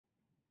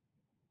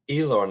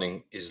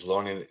E-learning is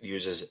learning that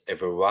uses a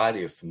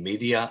variety of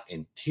media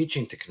and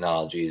teaching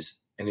technologies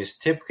and is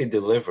typically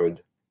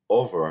delivered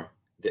over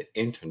the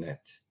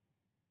internet.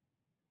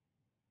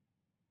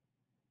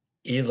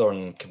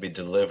 E-learning can be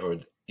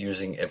delivered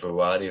using a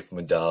variety of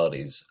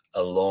modalities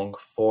along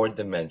four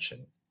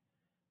dimensions: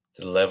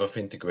 the level of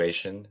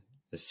integration,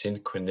 the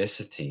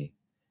synchronicity,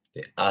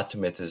 the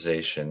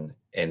automatization,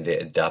 and the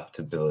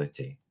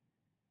adaptability.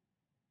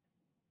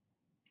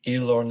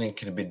 E-learning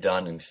can be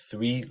done in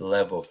three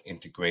levels of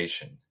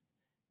integration.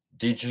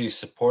 Digitally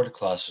supported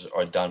classes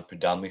are done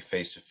predominantly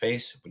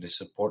face-to-face with the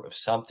support of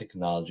some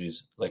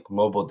technologies like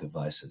mobile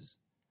devices.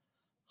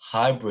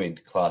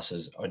 Hybrid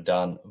classes are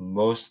done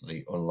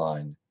mostly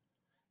online,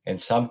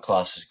 and some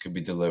classes could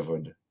be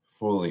delivered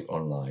fully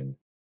online.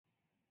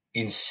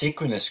 In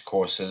synchronous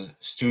courses,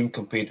 students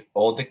complete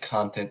all the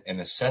content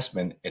and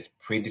assessment at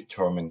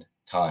predetermined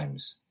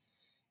times.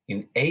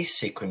 In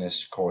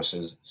asynchronous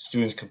courses,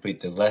 students complete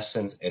the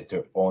lessons at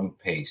their own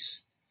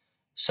pace.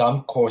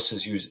 Some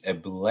courses use a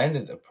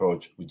blended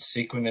approach with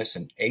synchronous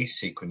and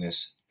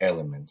asynchronous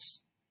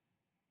elements.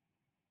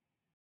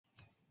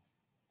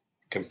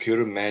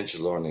 Computer-managed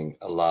learning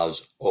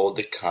allows all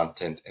the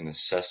content and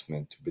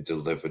assessment to be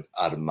delivered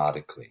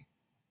automatically.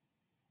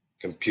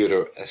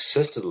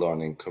 Computer-assisted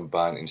learning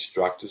combines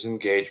instructors'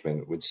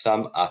 engagement with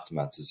some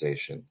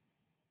automatization.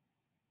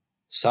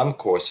 Some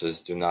courses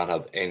do not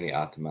have any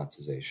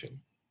automatization.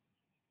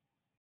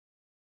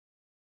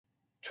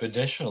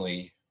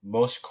 Traditionally,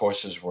 most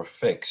courses were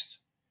fixed,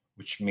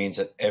 which means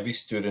that every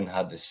student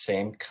had the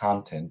same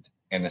content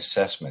and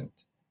assessment.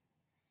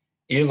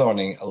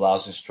 E-learning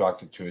allows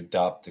instructors to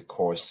adapt the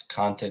course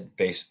content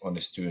based on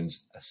the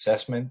student's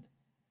assessment,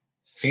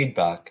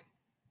 feedback,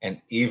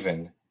 and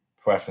even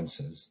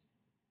preferences.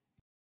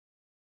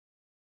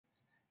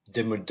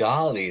 The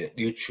modality that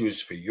you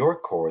choose for your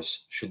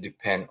course should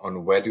depend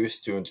on whether your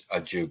students are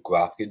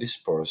geographically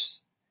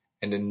dispersed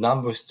and the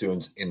number of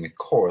students in the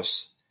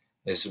course,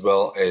 as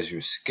well as your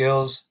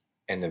skills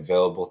and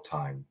available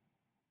time.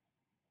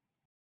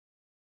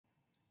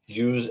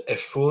 Use a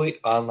fully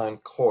online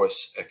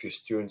course if your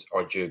students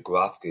are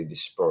geographically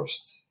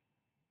dispersed.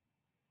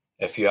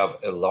 If you have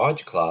a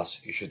large class,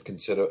 you should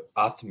consider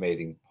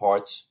automating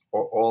parts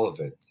or all of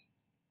it.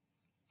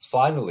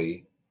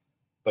 Finally,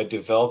 by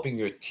developing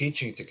your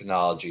teaching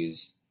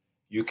technologies,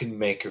 you can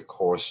make your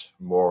course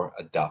more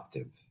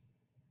adaptive.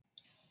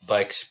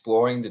 By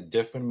exploring the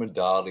different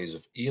modalities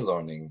of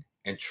e-learning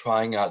and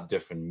trying out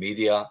different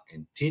media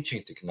and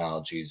teaching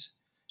technologies,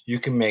 you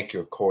can make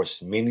your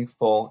course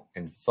meaningful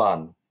and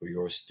fun for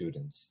your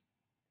students.